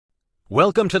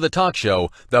Welcome to the talk show,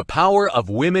 The Power of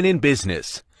Women in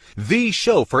Business, the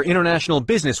show for international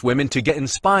businesswomen to get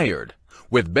inspired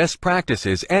with best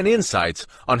practices and insights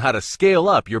on how to scale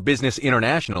up your business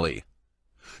internationally.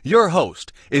 Your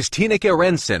host is Tineke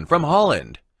Rensen from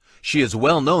Holland. She is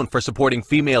well known for supporting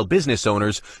female business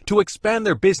owners to expand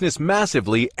their business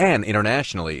massively and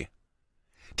internationally.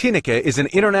 Tineke is an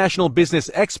international business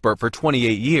expert for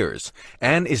 28 years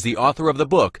and is the author of the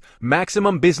book,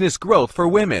 Maximum Business Growth for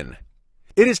Women.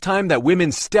 It is time that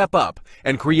women step up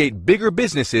and create bigger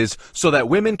businesses so that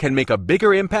women can make a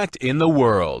bigger impact in the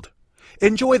world.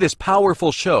 Enjoy this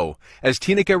powerful show as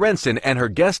Tineke Rensen and her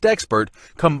guest expert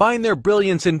combine their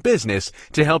brilliance in business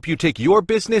to help you take your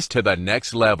business to the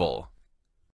next level.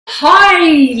 Hi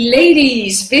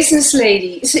ladies, business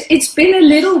ladies. It's been a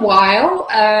little while.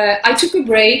 I took a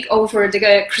break over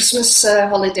the Christmas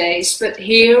holidays, but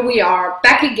here we are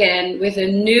back again with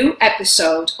a new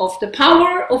episode of The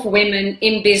Power of Women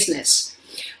in Business,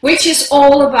 which is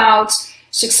all about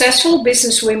successful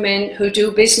businesswomen who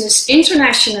do business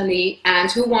internationally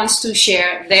and who wants to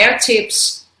share their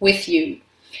tips with you.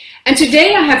 And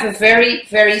today I have a very,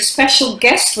 very special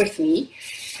guest with me.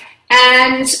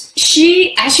 And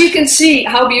she, as you can see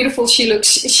how beautiful she looks,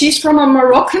 she's from a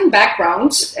Moroccan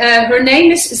background. Her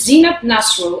name is Zineb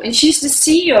Nasrou, and she's the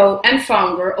CEO and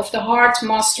founder of the Heart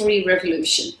Mastery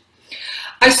Revolution.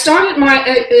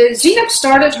 Zineb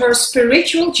started her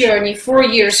spiritual journey 4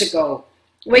 years ago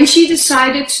when she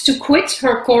decided to quit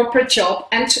her corporate job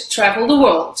and travel the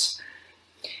world.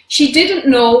 She didn't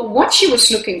know what she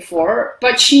was looking for,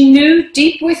 but she knew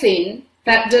deep within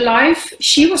that the life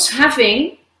she was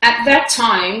having at that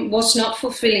time was not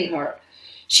fulfilling her.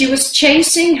 She was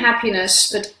chasing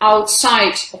happiness, but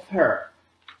outside of her.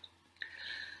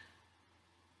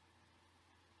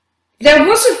 There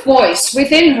was a voice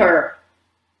within her,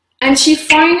 and she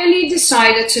finally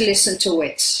decided to listen to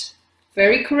it.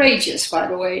 Very courageous, by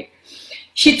the way.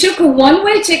 She took a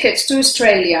one-way ticket to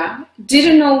Australia,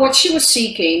 didn't know what she was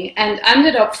seeking, and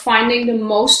ended up finding the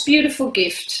most beautiful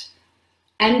gift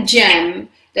and gem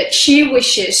that she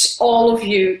wishes all of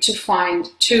you to find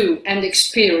too and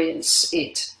experience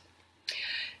it.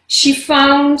 She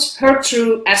found her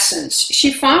true essence.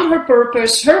 She found her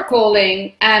purpose, her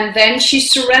calling, and then she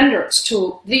surrendered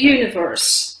to the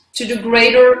universe, to the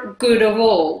greater good of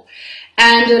all,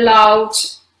 and allowed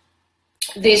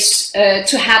this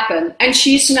to happen. And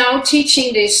she's now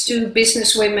teaching this to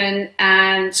businesswomen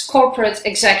and corporate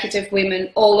executive women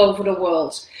all over the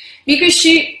world, because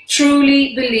she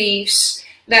truly believes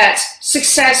that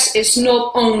success is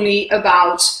not only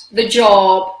about the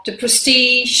job, the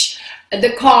prestige,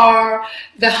 the car,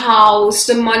 the house,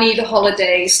 the money, the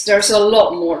holidays. There's a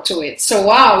lot more to it. So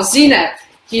wow, Zineb,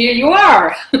 here you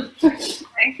are.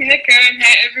 Thank you, Nicole, and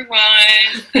hey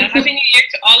everyone. Happy New Year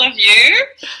to all of you.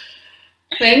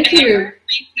 Thank you. you. I'm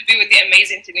pleased to be with the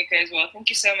amazing Tineke as well. Thank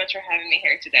you so much for having me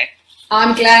here today.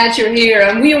 I'm glad you're here,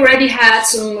 and we already had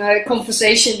some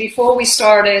conversation before we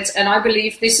started, and I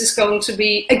believe this is going to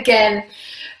be, again,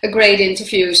 a great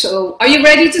interview. So, are you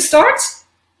ready to start?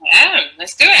 Yeah,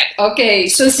 let's do it. Okay,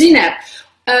 so Zineb,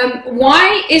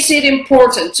 why is it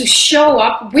important to show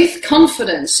up with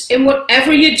confidence in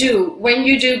whatever you do when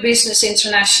you do business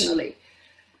internationally?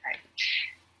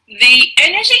 The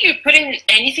energy you put in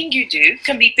anything you do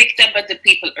can be picked up by the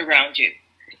people around you.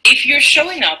 If you're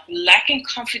showing up lacking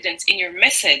confidence in your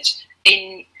message,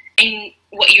 in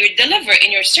what you deliver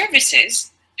in your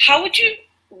services, how would you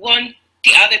want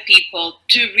the other people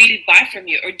to really buy from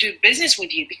you or do business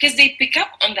with you? Because they pick up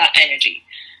on that energy.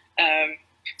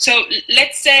 So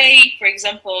let's say, for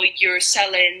example, you're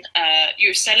selling a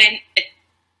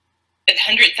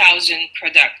 100,000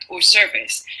 product or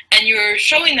service, and you're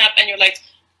showing up and you're like,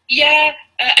 yeah,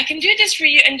 I can do this for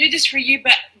you and do this for you,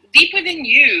 but deep within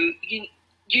you,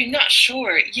 you're not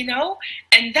sure, you know?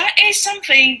 And that is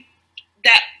something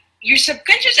that your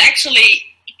subconscious actually,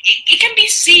 it can be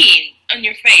seen on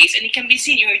your face, and it can be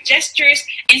seen in your gestures.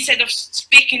 Instead of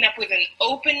speaking up with an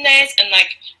openness and like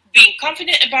being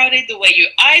confident about it, the way your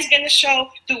eyes gonna show,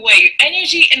 the way your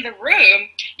energy in the room,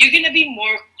 you're gonna be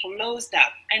more closed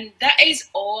up. And that is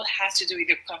all has to do with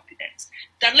your confidence.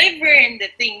 Delivering the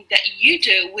thing that you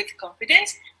do with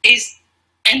confidence is,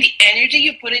 and the energy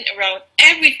you put in around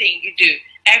everything you do,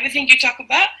 everything you talk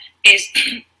about is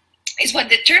what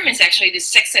determines actually the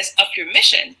success of your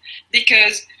mission.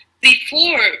 Because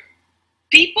before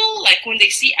people, like when they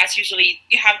see us, usually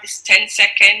you have this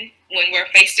 10-second when we're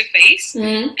face to face,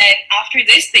 and after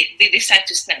this they decide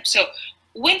to snap. So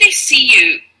when they see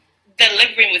you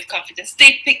delivering with confidence,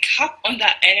 they pick up on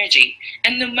that energy.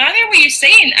 And no matter what you're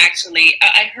saying, actually,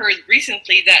 I heard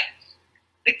recently that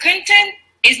the content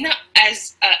is not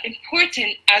as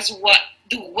important as what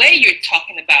the way you're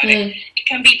talking about it. It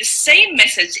can be the same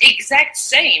message, exact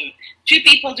same. Two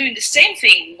people doing the same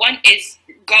thing. One is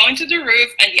going to the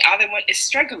roof and the other one is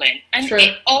struggling. And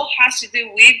it all has to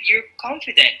do with your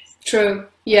confidence. True.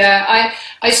 Yeah,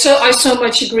 I so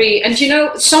much agree. And you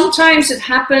know, sometimes it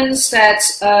happens that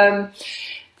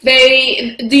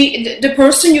the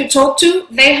person you talk to,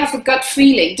 they have a gut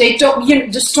feeling. They don't, you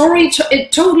know, the story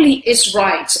it totally is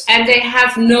right, and they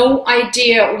have no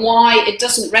idea why it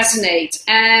doesn't resonate.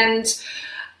 And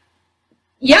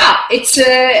yeah,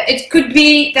 it could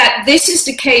be that this is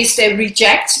the case. They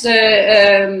reject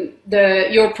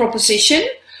your proposition.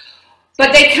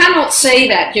 But they cannot say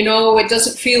that, you know, it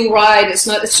doesn't feel right, it's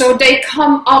not. So they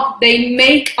they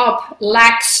make up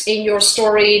lacks in your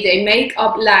story, they make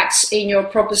up lacks in your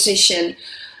proposition.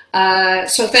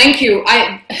 So thank you,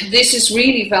 this is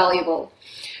really valuable.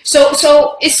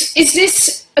 So is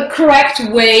this a correct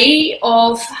way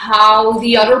of how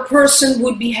the other person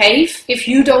would behave if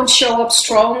you don't show up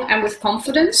strong and with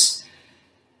confidence?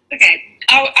 Okay,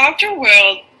 our outer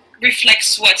world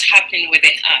reflects what's happening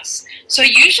within us. So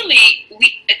usually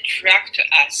we attract to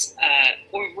us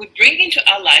or we bring into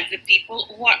our life the people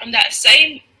who are on that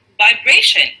same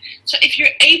vibration. So if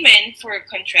you're aiming for a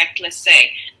contract, let's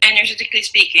say, energetically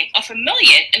speaking, of 1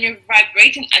 million and you're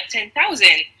vibrating at 10,000,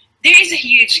 there is a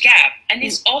huge gap, and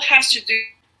this all has to do.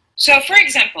 So for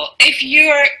example, if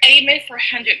you're aiming for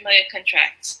 100 million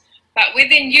contracts, but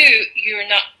within you, you're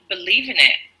not believing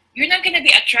it, you're not going to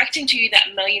be attracting to you that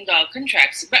 $1 million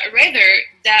contracts, but rather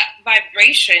that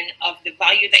vibration of the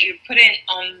value that you're putting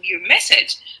on your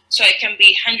message. So it can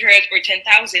be 100 or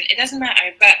 10,000, it doesn't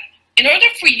matter. But in order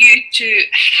for you to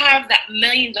have that $1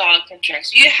 million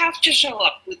contracts, you have to show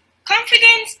up with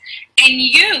confidence in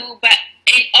you, but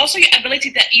in also your ability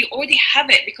that you already have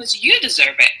it because you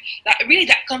deserve it. That really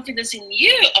that confidence in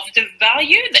you of the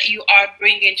value that you are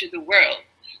bringing to the world.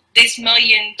 This $1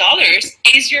 million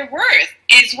is your worth,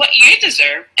 is what you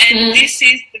deserve, and this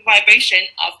is the vibration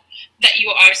of that you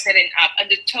are setting up and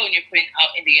the tone you're putting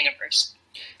out in the universe.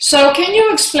 So can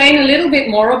you explain a little bit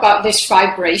more about this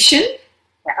vibration?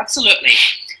 Yeah, absolutely.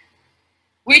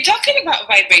 We're talking about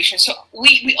vibration. So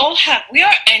we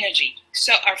are energy.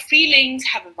 So our feelings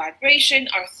have a vibration,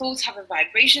 our thoughts have a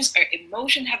vibration, our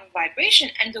emotion have a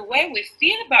vibration, and the way we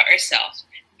feel about ourselves.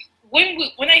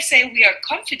 When I say we are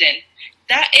confident,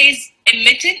 that is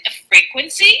emitting a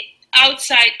frequency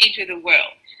outside into the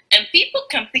world. And people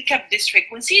can pick up these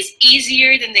frequencies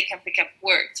easier than they can pick up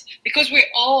words because we're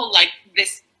all like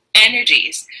this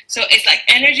energies. So it's like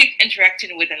energy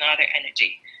interacting with another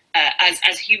energy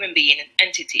as human being and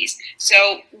entities.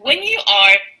 So when you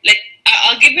are, like,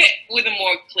 I'll give it with a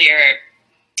more clear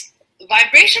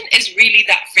vibration is really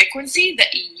that frequency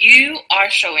that you are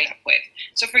showing up with.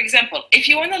 So for example, if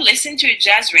you want to listen to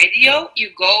jazz radio, you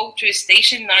go to a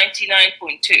station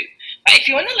 99.2. But if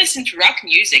you want to listen to rock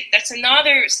music, that's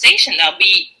another station, that'll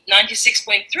be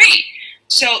 96.3.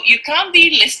 So you can't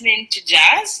be listening to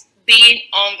jazz being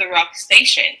on the rock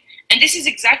station. And this is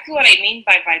exactly what I mean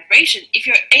by vibration. If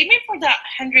you're aiming for that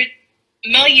 $100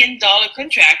 million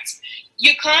contracts,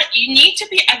 you need to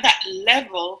be at that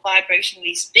level,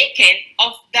 vibrationally speaking,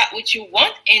 of that which you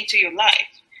want into your life.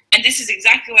 And this is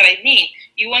exactly what I mean.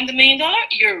 You want the $1 million,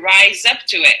 you rise up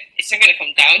to it. It's not going to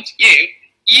come down to you.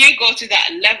 You go to that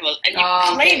level and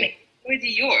you claim it. It's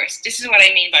already yours. This is what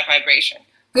I mean by vibration.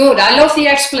 Good. I love the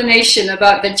explanation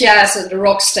about the jazz and the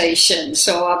rock station.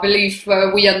 So I believe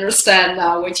we understand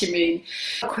now what you mean.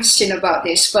 A question about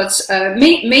this, but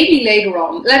maybe later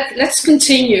on. Let's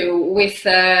continue with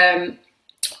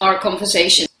our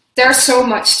conversation. There's so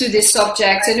much to this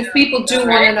subject, and if people do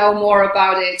want to know more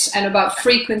about it and about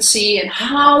frequency and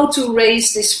how to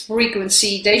raise this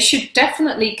frequency, they should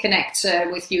definitely connect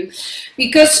with you,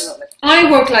 because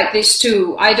I work like this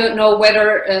too. I don't know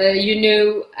whether you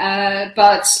knew,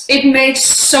 but it makes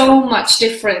so much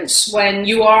difference when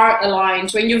you are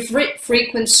aligned, when your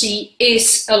frequency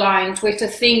is aligned with the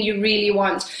thing you really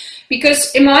want.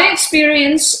 Because in my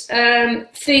experience,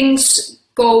 things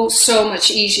go so much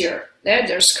easier.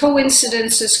 There's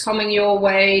coincidences coming your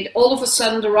way. All of a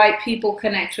sudden, the right people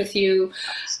connect with you.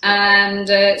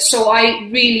 And so I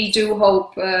really do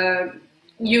hope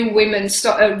you women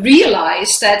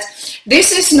realize that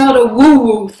this is not a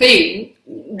woo-woo thing.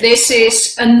 This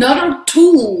is another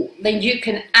tool that you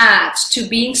can add to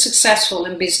being successful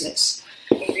in business.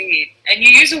 Indeed. And you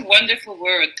use a wonderful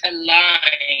word,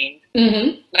 align.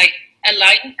 Like,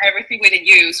 align everything within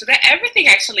you, so that everything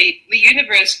actually, the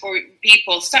universe or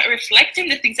people start reflecting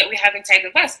the things that we have inside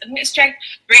of us, and we start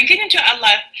bringing into our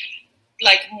life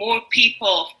like more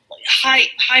people,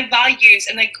 high values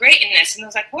and like greatness. And I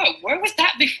was like, whoa, where was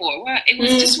that before? Well, it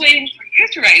was just waiting for you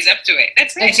to rise up to it.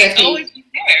 That's it. Exactly. It's always been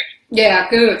there. Yeah,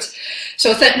 good.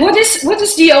 So what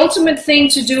is the ultimate thing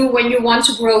to do when you want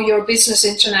to grow your business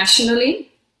internationally?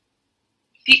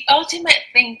 The ultimate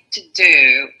thing to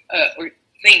do, or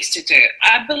things to do,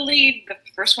 I believe the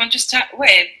first one to start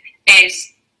with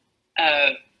is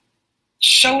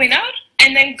showing out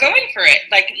and then going for it,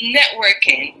 like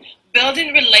networking,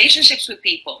 building relationships with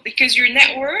people, because your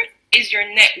net worth is your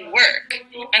network.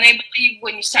 And I believe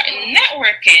when you start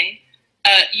networking,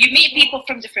 you meet people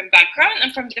from different backgrounds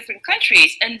and from different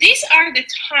countries. And these are the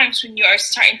times when you are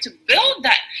starting to build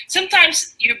that.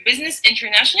 Sometimes your business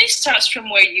internationally starts from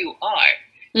where you are.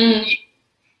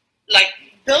 Like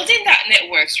building that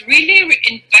networks, really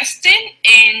investing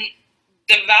in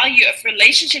the value of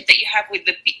relationship that you have with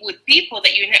people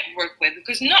that you network with,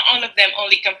 because not all of them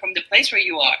only come from the place where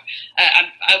you are.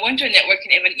 I went to a networking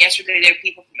event yesterday. There were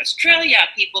people from Australia,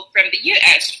 people from the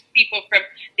US, people from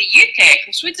the UK,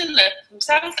 from Switzerland, from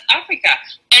South Africa,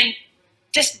 and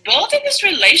just building these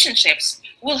relationships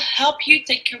will help you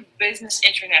take your business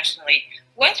internationally.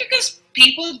 One, because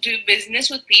people do business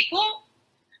with people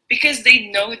because they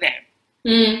know them.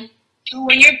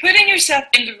 When you're putting yourself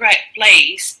in the right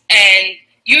place and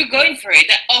you're going for it,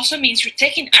 that also means you're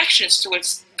taking actions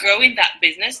towards growing that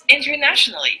business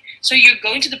internationally. So you're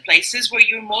going to the places where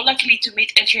you're more likely to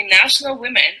meet international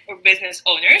women or business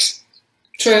owners.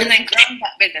 True. And then growing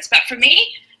that business. But for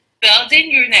me,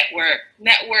 building your network,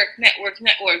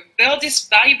 build these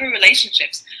valuable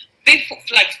relationships.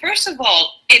 Like, first of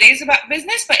all, it is about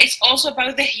business, but it's also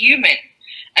about the human.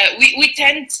 We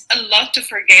tend a lot to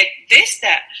forget this,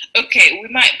 that, okay, we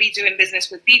might be doing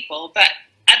business with people, but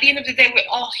at the end of the day, we're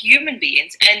all human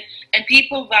beings, and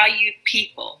people value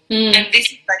people. And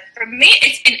this, like, for me,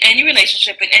 it's in any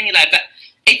relationship, in any life, but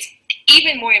it's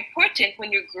even more important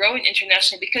when you're growing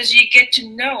internationally, because you get to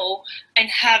know and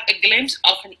have a glimpse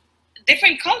of a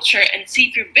different culture and see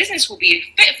if your business will be a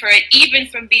fit for it, even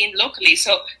from being locally.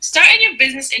 So starting your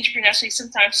business internationally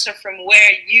sometimes starts from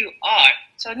where you are.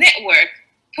 So network,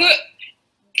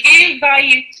 give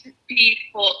value to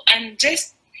people, and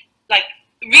just like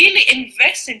really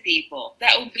invest in people.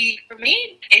 That would be, for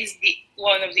me, is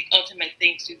one of the ultimate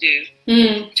things to do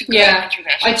to go internationally.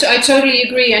 I totally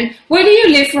agree. And where do you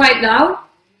live right now?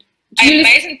 I'm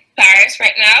based in Paris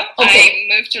right now. Okay.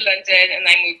 I moved to London and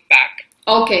I moved back.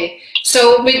 Okay,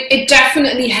 so it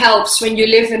definitely helps when you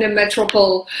live in a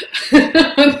metropole.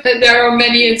 There are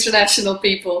many international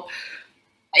people.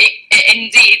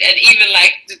 Indeed, and even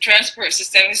like the transport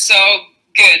system is so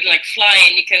good. Like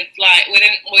flying, you can fly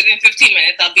within 15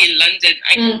 minutes. I'll be in London.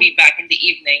 I can be back in the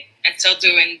evening and still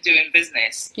doing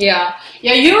business. Yeah.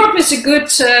 Europe is a good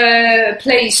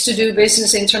place to do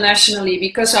business internationally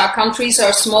because our countries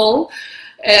are small.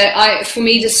 For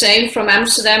me, the same. From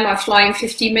Amsterdam, I fly in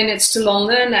 15 minutes to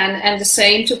London, and the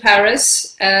same to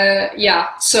Paris.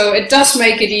 So it does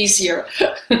make it easier.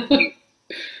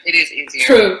 It is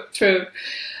easier. True.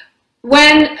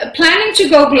 When planning to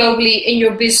go globally in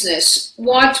your business,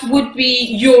 what would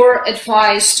be your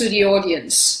advice to the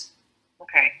audience?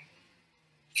 Okay.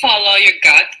 Follow your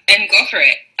gut and go for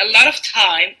it. A lot of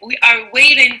time, we are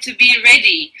waiting to be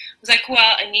ready. It's like,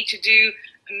 well, I need to do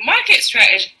a market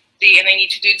strategy, and I need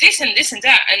to do this and this and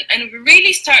that. And we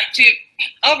really start to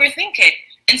overthink it.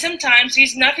 And sometimes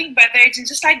there's nothing better than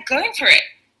just like going for it.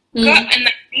 Go and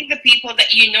meet the people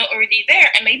that you know already there,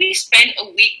 and maybe spend a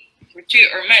week or 2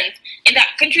 or a month in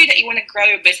that country that you want to grow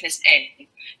your business in.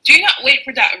 Do not wait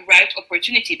for that right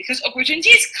opportunity, because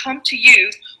opportunities come to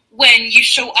you when you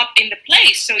show up in the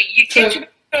place. So you get to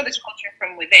know this culture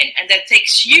from within, and that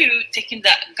takes you taking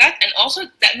that gut, and also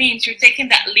that means you're taking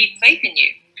that leap faith in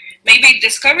you. Maybe a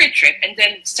discovery trip, and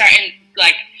then starting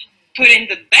like putting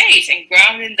the base and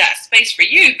grounding that space for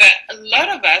you. But a lot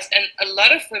of us and a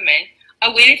lot of women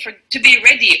are waiting to be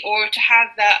ready or to have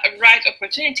that right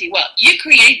opportunity. Well, you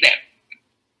create them.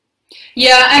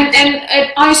 Yeah, and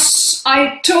I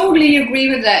totally agree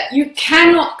with that. You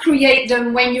cannot create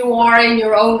them when you are in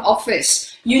your own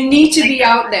office. You need to be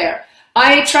out there.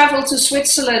 I traveled to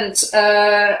Switzerland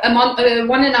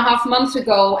 1.5 months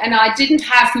ago, and I didn't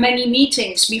have many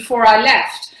meetings before I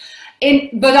left.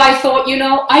 But I thought,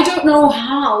 I don't know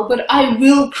how, but I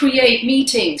will create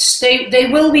meetings. They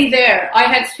will be there. I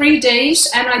had 3 days,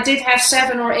 and I did have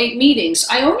 7 or 8 meetings.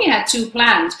 I only had 2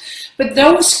 planned, but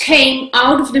those came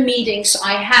out of the meetings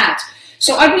I had.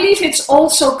 So I believe it's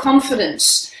also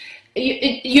confidence.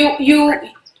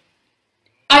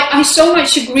 I so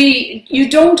much agree. You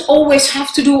don't always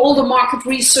have to do all the market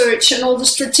research and all the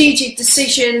strategic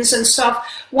decisions and stuff.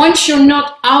 Once you're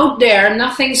not out there,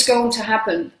 nothing's going to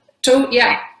happen. So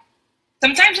yeah.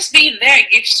 Sometimes just being there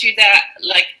gives you that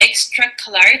like extra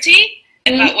clarity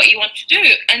about what you want to do.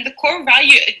 And the core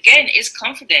value again is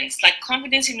confidence. Like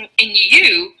confidence in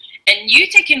you, and you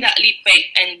taking that leap faith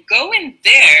and going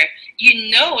there,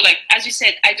 you know, like as you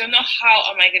said, I don't know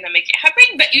how am I gonna make it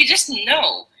happen, but you just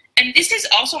know. And this is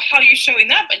also how you're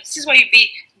showing up, and this is why you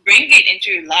bring it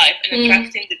into your life and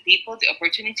attracting the people, the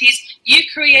opportunities. You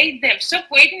create them. Stop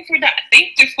waiting for that thing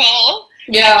to fall.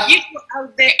 Yeah. You go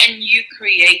out there and you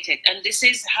create it. And this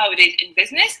is how it is in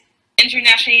business,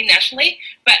 internationally, nationally.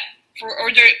 But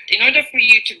in order for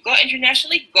you to go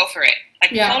internationally, go for it.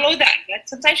 Like follow that.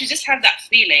 Sometimes you just have that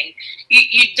feeling.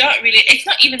 You don't really. It's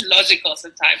not even logical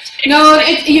sometimes. No,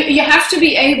 you have to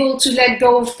be able to let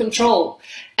go of control,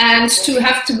 and to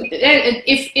have to.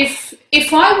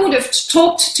 If I would have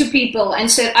talked to people and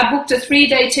said I booked a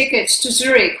 3-day ticket to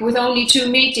Zurich with only 2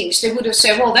 meetings, they would have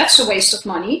said, well, that's a waste of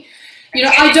money. You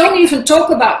know, I don't even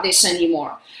talk about this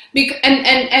anymore.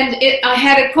 I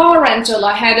had a car rental,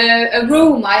 I had a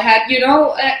room, I had, you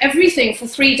know, everything for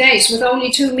 3 days with only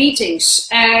 2 meetings.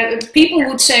 People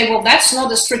would say, well, that's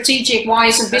not a strategic,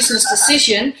 wise and business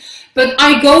decision. But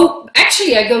I go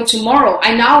tomorrow.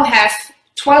 I now have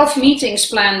 12 meetings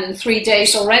planned in 3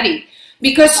 days already.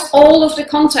 Because all of the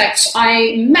contacts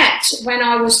I met when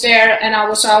I was there and I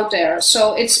was out there.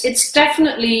 So it's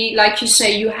definitely, like you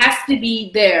say, you have to be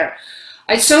there.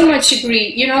 I so much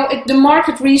agree. You know, the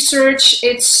market research,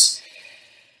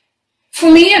 for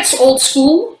me, it's old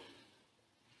school.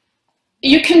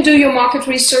 You can do your market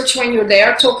research when you're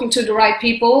there, talking to the right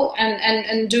people,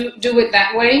 and do it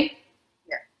that way.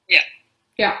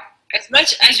 Yeah. As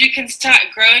much as you can start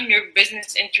growing your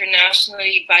business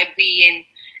internationally by being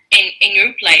in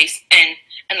your place and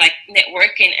like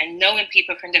networking and knowing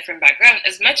people from different backgrounds,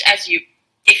 as much as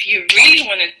if you really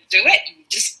want to do it, you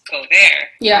just go there.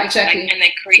 Yeah, exactly. And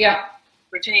then create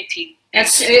opportunity.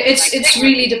 It's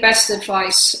really the best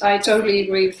advice. I totally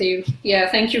agree with you. Yeah,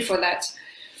 thank you for that.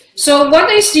 So what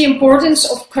is the importance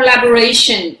of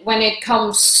collaboration when it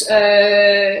comes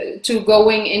to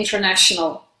going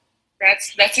international?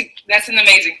 That's an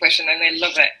amazing question, and I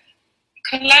love it.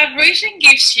 Collaboration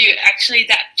gives you actually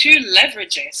that 2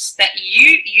 leverages that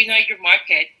you know your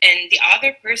market, and the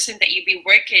other person that you be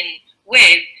working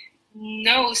with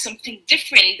know something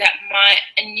different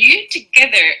and you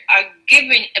together are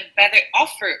giving a better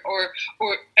offer or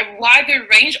a wider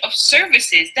range of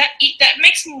services that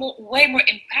makes way more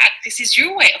impact. This is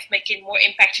your way of making more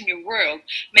impact in your world,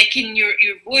 making your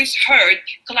voice heard,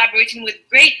 collaborating with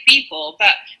great people.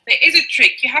 But there is a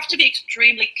trick. You have to be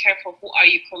extremely careful who are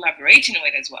you collaborating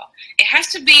with as well. It has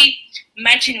to be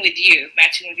matching with you,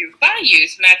 matching with your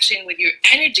values, matching with your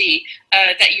energy,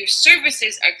 that your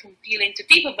services are compelling to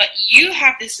people, but you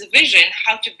have this vision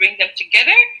how to bring them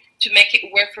together to make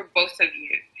it work for both of you.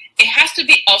 It has to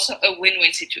be also a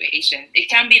win-win situation. It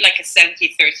can be like a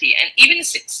 70-30 and even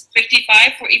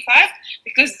 55-45,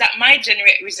 because that might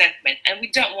generate resentment, and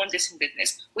we don't want this in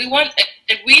business. We want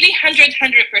a really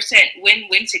 100%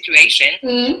 win-win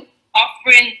situation,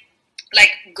 offering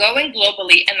like going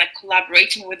globally and like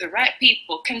collaborating with the right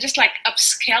people can just like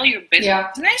upscale your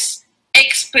business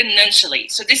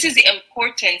exponentially. So this is the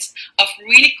importance of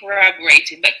really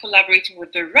collaborating, but collaborating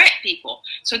with the right people.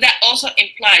 So that also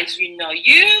implies you know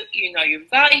your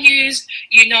values,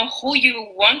 you know who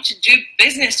you want to do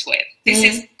business with. This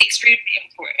is extremely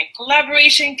important.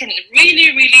 Collaboration can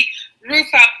really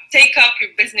take up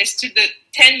your business to the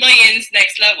 10 millions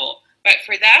next level. But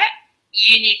for that,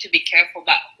 you need to be careful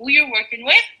about who you're working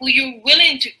with, who you're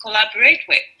willing to collaborate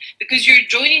with, because you're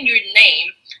joining your name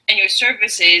and your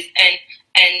services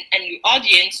and your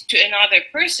audience to another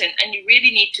person, and you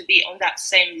really need to be on that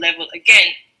same level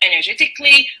again,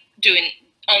 energetically, doing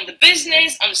on the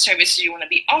business, on the services you want to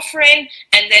be offering,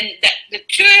 and then the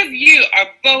 2 of you are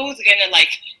both gonna like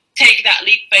take that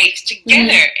leap phase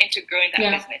together into growing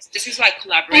that business. This is why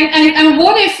collaboration. And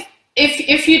what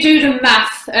if you do the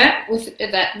math with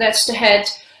that's the head,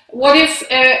 what if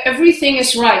everything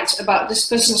is right about this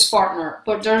business partner,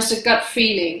 but there's a gut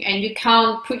feeling and you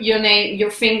can't put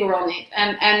your finger on it,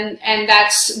 and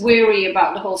that's weary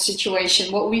about the whole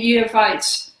situation? What would you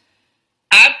advise?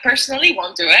 I personally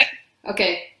won't do it.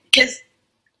 Okay. Because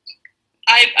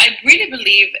I really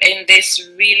believe in this.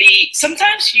 Really,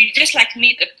 sometimes you just like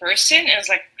meet a person and it's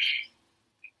like,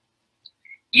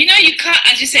 you know, you can't,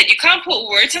 as you said, you can't put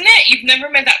words on it. You've never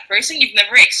met that person. You've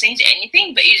never exchanged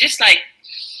anything, but you just like,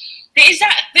 there is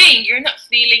that thing. You're not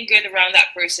feeling good around that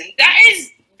person. That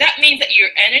that means that your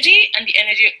energy and the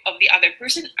energy of the other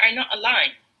person are not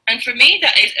aligned. And for me,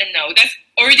 that is a no. That's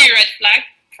already a red flag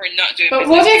for not doing but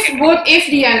business. What if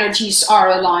the energies are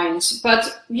aligned?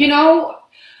 But you know,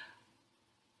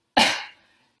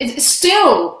 it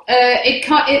still it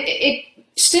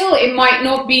might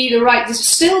not be the right.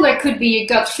 Still, there could be a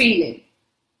gut feeling.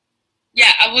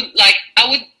 Yeah, I would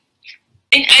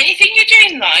in anything you do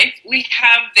in life, we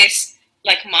have this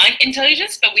like mind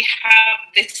intelligence, but we have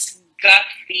this gut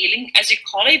feeling, as you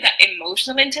call it, that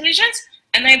emotional intelligence.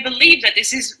 And I believe that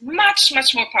this is much,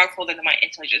 much more powerful than the mind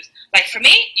intelligence. Like for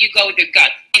me, you go with your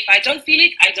gut. If I don't feel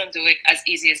it, I don't do it, as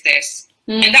easy as this.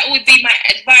 And that would be my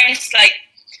advice. Like,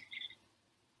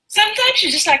 sometimes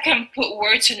you just like can't put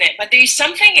words in it, but there's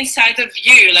something inside of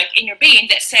you, like in your being,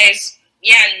 that says,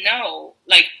 yeah, no.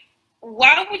 Like,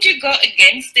 why would you go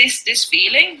against this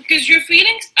feeling? Because your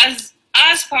feelings as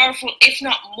powerful, if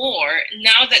not more,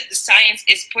 now that the science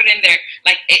is put in there,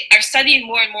 like are studying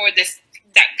more and more that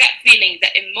gut feeling,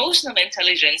 that emotional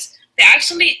intelligence. They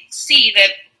actually see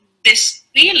that these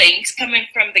feelings coming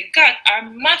from the gut are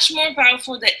much more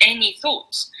powerful than any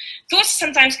thoughts. Thoughts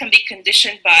sometimes can be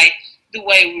conditioned by the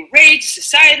way we raise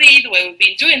society, the way we've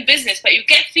been doing business, but your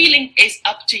gut feeling is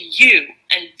up to you.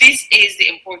 And this is the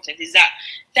important, is that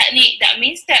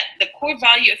means that the core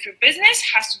value of your business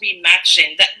has to be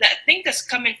matching. That thing that's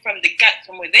coming from the gut,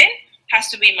 from within, has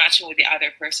to be matching with the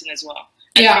other person as well.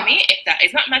 And for me, if that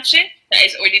is not matching, that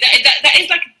is already that is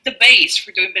like the base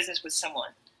for doing business with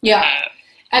someone. Yeah,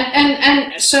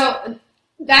 and so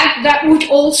that would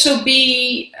also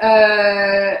be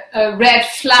a red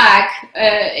flag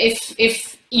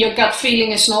if your gut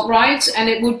feeling is not right, and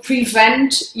it would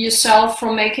prevent yourself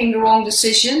from making the wrong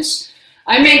decisions.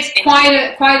 I made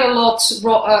quite a lot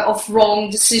of wrong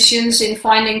decisions in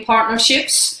finding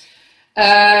partnerships,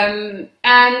 and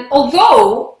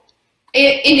although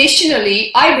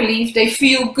initially I believe they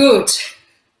feel good,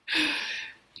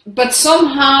 but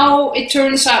somehow it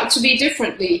turns out to be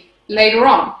differently later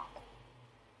on.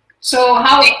 So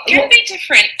how it can be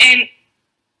different, and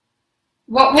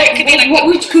what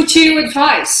could you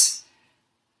advise?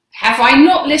 Have I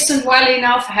not listened well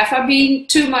enough? Have I been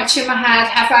too much in my head?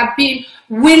 Have I been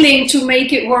willing to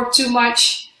make it work too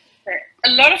much?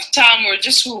 A lot of time we're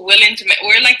willing to make,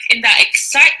 we're like in that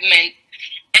excitement,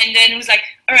 and then it was like,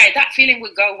 all right, that feeling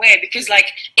would go away because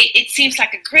like it seems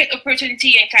like a great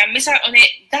opportunity, and can I miss out on it?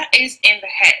 That is in the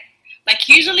head. Like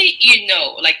usually, you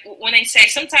know, like when I say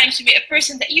sometimes you meet a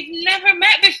person that you've never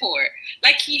met before,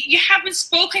 like you haven't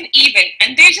spoken even,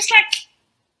 and they're just like,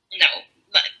 no,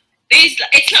 like,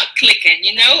 it's not clicking,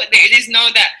 you know. There is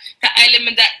no that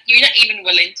element that you're not even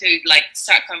willing to like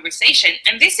start conversation,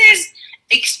 and this is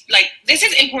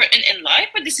important in life,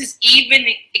 but this is even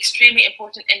extremely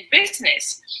important in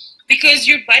business, because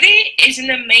your body is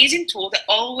an amazing tool that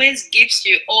always gives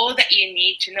you all that you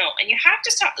need to know, and you have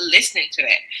to start listening to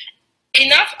it.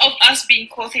 Enough of us being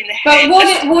caught in the head.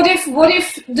 But what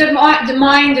if the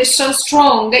mind is so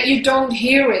strong that you don't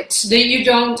hear it, that you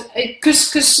don't,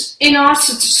 because in our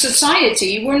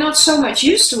society we're not so much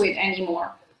used to it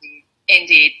anymore.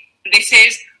 Indeed, this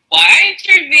is why I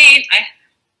intervene.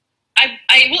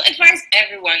 I will advise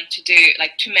everyone to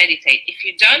meditate. If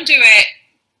you don't do it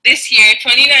this year,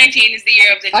 2019 is the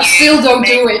year of the I still don't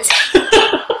do it.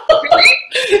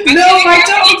 Really? No, I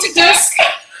don't.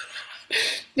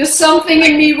 There's something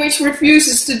in me which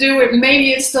refuses to do it.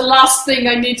 Maybe it's the last thing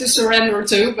I need to surrender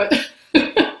to, but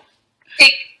it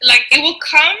will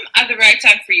come at the right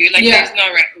time for you. Like there's no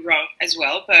right or wrong as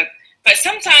well, but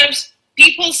sometimes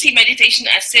people see meditation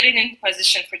as sitting in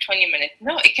position for 20 minutes.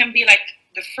 No, it can be like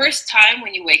the first time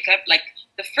when you wake up, like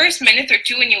the first minute or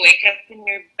two when you wake up in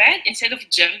your bed, instead of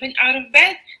jumping out of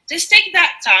bed, just take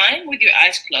that time with your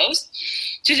eyes closed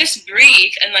to just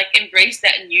breathe and like embrace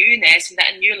that newness and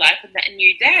that new life and that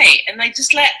new day, and like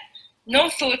just let no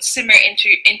thoughts simmer into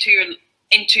you.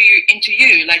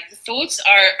 Like the thoughts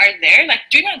are there, like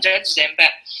do not judge them,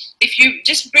 but if you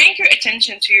just bring your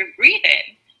attention to your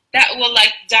breathing, that will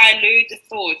like dilute the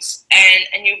thoughts,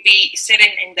 and you'll be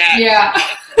sitting in that. Yeah.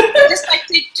 Just like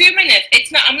take 2 minutes.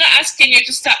 I'm not asking you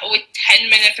to start with 10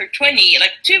 minutes or 20,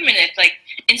 like 2 minutes. Like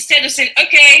instead of saying,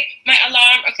 okay, my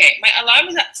alarm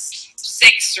is at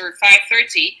 6 or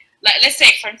 5:30. Like let's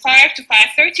say from 5 to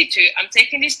 5:32, I'm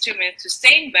taking these 2 minutes to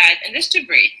stay in bed and just to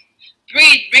breathe.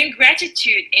 Bring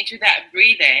gratitude into that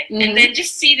breathing, and then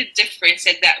just see the difference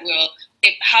that will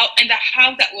how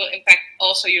that will impact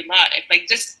also your life. Like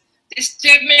just 2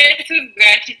 minutes of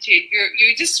gratitude,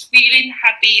 you're just feeling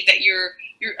happy that you're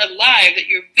you're alive, that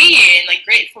you're being like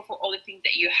grateful for all the things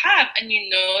that you have, and you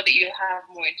know that you have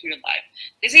more into your life.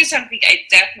 This is something I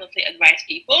definitely advise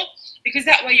people, because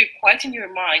that way you're quiet in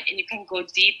your mind and you can go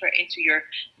deeper into your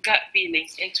gut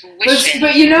feelings, intuition.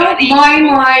 But you know, my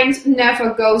mind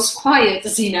never goes quiet,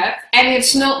 Zina, and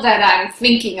it's not that I'm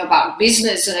thinking about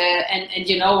business and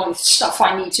you know, and stuff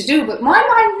I need to do, but my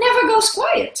mind never goes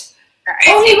quiet.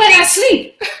 Only when I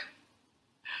sleep.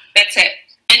 That's it.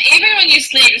 And even when you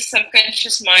sleep, the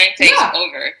subconscious mind takes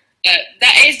over.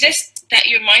 That is just that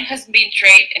your mind hasn't been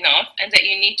trained enough, and that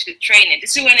you need to train it.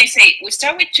 This is when I say we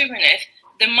start with 2 minutes.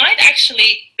 The mind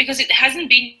actually, because it hasn't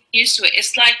been used to it,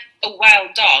 it's like a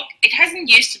wild dog. It hasn't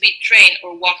used to be trained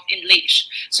or walked in leash.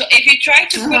 So if you try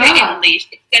to put it in leash,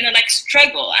 it's gonna like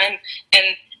struggle and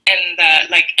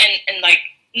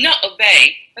not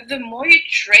obey. But the more you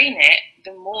train it,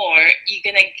 the more you're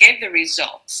gonna get the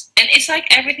results. And it's like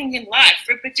everything in life.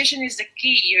 Repetition is the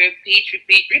key. You repeat,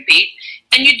 repeat, repeat,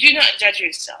 and you do not judge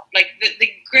yourself. Like the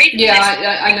greatness.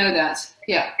 Yeah, I know that.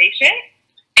 Yeah.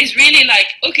 Is really like,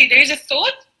 okay, there's a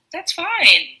thought, that's fine.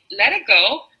 Let it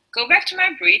go. Go back to my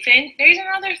breathing. There's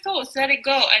another thought. Let it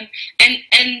go.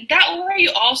 And that way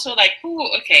you also like, ooh,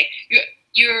 okay,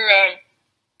 you're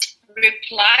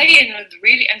replying with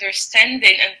really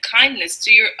understanding and kindness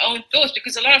to your own thoughts,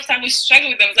 because a lot of time we struggle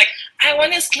with them. It's like, I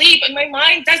want to sleep and my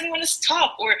mind doesn't want to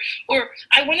stop, or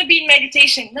I want to be in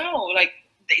meditation. No, like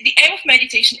the aim of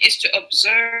meditation is to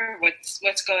observe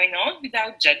what's going on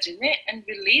without judging it and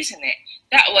releasing it.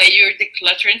 That way you're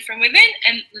decluttering from within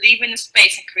and leaving a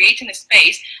space and creating a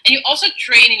space. And you're also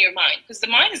training your mind, because the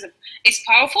mind is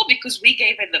powerful because we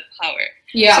gave it the power.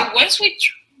 Yeah. So once we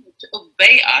to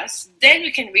obey us, then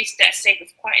we can reach that state of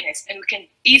quietness, and we can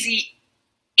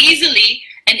easily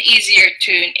and easier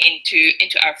tune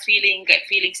into our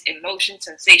feelings, emotions,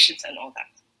 sensations, and all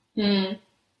that. Mm.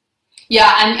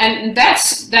 Yeah, and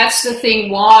that's the thing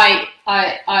why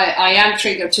I am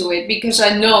triggered to it, because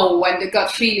I know when the gut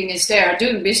feeling is there,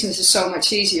 doing business is so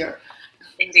much easier.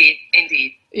 Indeed,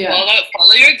 indeed. Yeah.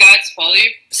 Follow your guts.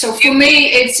 So for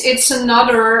me, it's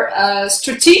another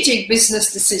strategic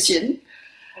business decision.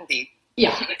 Indeed.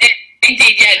 Yeah.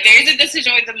 Indeed, yeah. There is a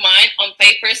decision with the mind on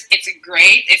papers. It's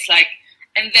great. It's like,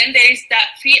 and then there is that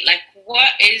feel like what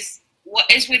is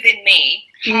within me.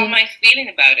 How am I feeling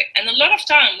about it? And a lot of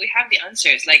time we have the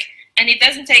answers. Like, and it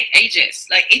doesn't take ages.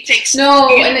 Like it takes. No,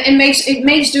 and it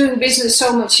makes doing business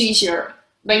so much easier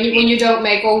when you don't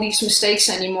make all these mistakes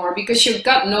anymore, because your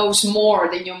gut knows more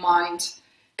than your mind,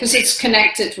 because it's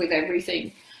connected with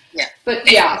everything. Yeah. But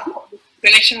yeah.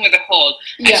 Connection with the whole.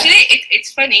 Yeah. Actually,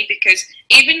 it's funny because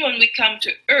even when we come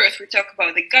to Earth, we talk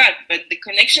about the gut, but the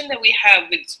connection that we have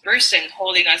with this person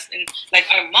holding us in, like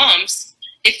our moms,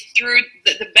 it's through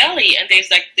the belly, and there's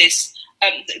like this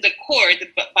the cord, the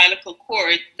umbilical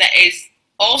cord, that is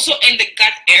also in the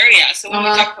gut area. So when we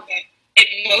talk about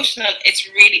emotional, it's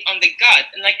really on the gut,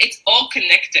 and like it's all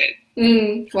connected.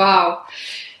 Wow.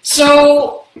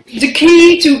 So the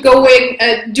key to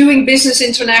doing business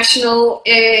international,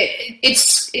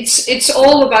 it's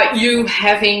all about you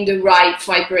having the right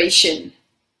vibration.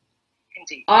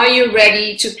 Indeed. Are you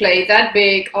ready to play that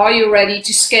big? Are you ready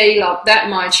to scale up that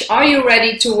much? Are you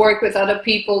ready to work with other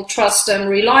people, trust them,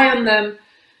 rely on them?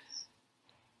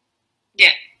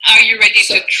 Yeah. Are you ready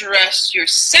to trust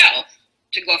yourself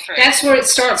to go further? That's where it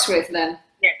starts with then.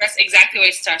 Yeah, that's exactly what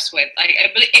it starts with. I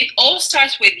believe it all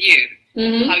starts with you.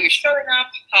 Mm-hmm. How you're showing up,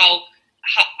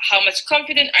 how much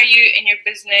confident are you in your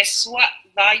business, what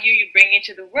value you bring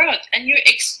into the world, and your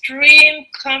extreme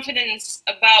confidence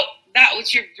about that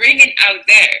which you're bringing out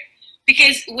there.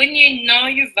 Because when you know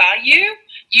your value,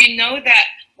 you know that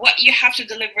what you have to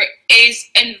deliver is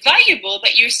invaluable,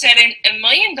 that you're setting $1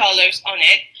 million on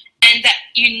it, and that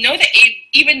you know that it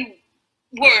even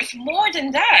worth more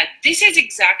than that. This is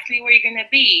exactly where you're going to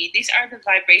be. These are the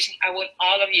vibrations I want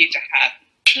all of you to have.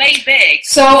 Play big.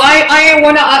 So I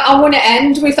wanna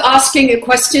end with asking a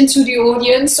question to the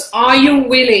audience. Are you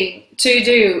willing to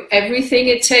do everything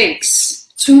it takes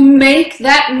to make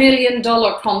that $1 million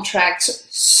contract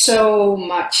so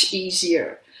much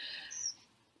easier,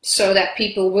 so that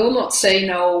people will not say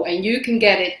no and you can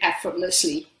get it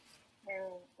effortlessly?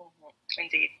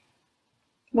 Indeed.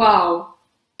 Wow.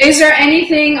 Is there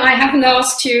anything I haven't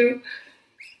asked you?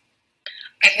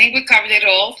 I think we covered it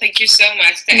all. Thank you so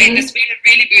much. It's been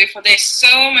really beautiful. There's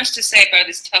so much to say about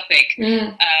this topic.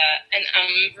 And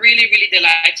I'm really, really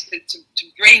delighted to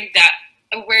bring that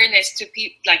awareness to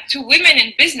people, like to women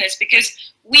in business,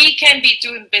 because we can be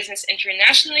doing business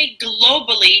internationally,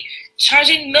 globally,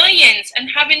 charging millions and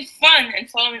having fun and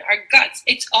following our guts.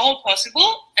 It's all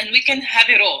possible, and we can have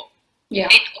it all. Yeah.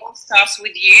 It all starts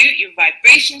with you, your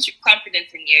vibrations, your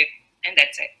confidence in you, and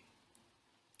that's it.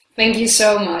 Thank you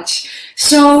so much.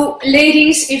 So,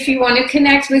 ladies, if you want to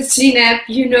connect with Zineb,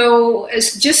 you know,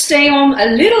 just stay on a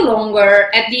little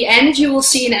longer. At the end, you will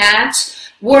see an ad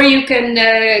where you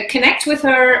can connect with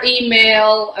her,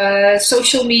 email,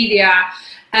 social media,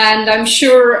 and I'm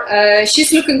sure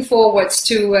she's looking forward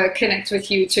to connect with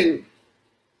you too.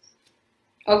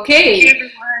 Okay. Thank you,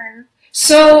 everyone.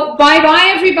 So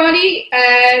bye-bye, everybody.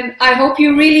 I hope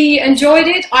you really enjoyed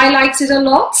it. I liked it a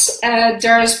lot.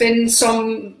 There's been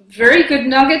some very good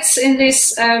nuggets in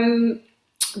this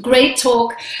great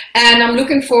talk, and I'm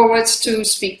looking forward to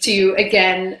speak to you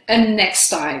again next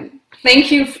time. Thank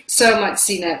you so much,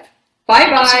 Zineb.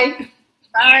 Bye-bye.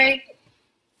 Bye.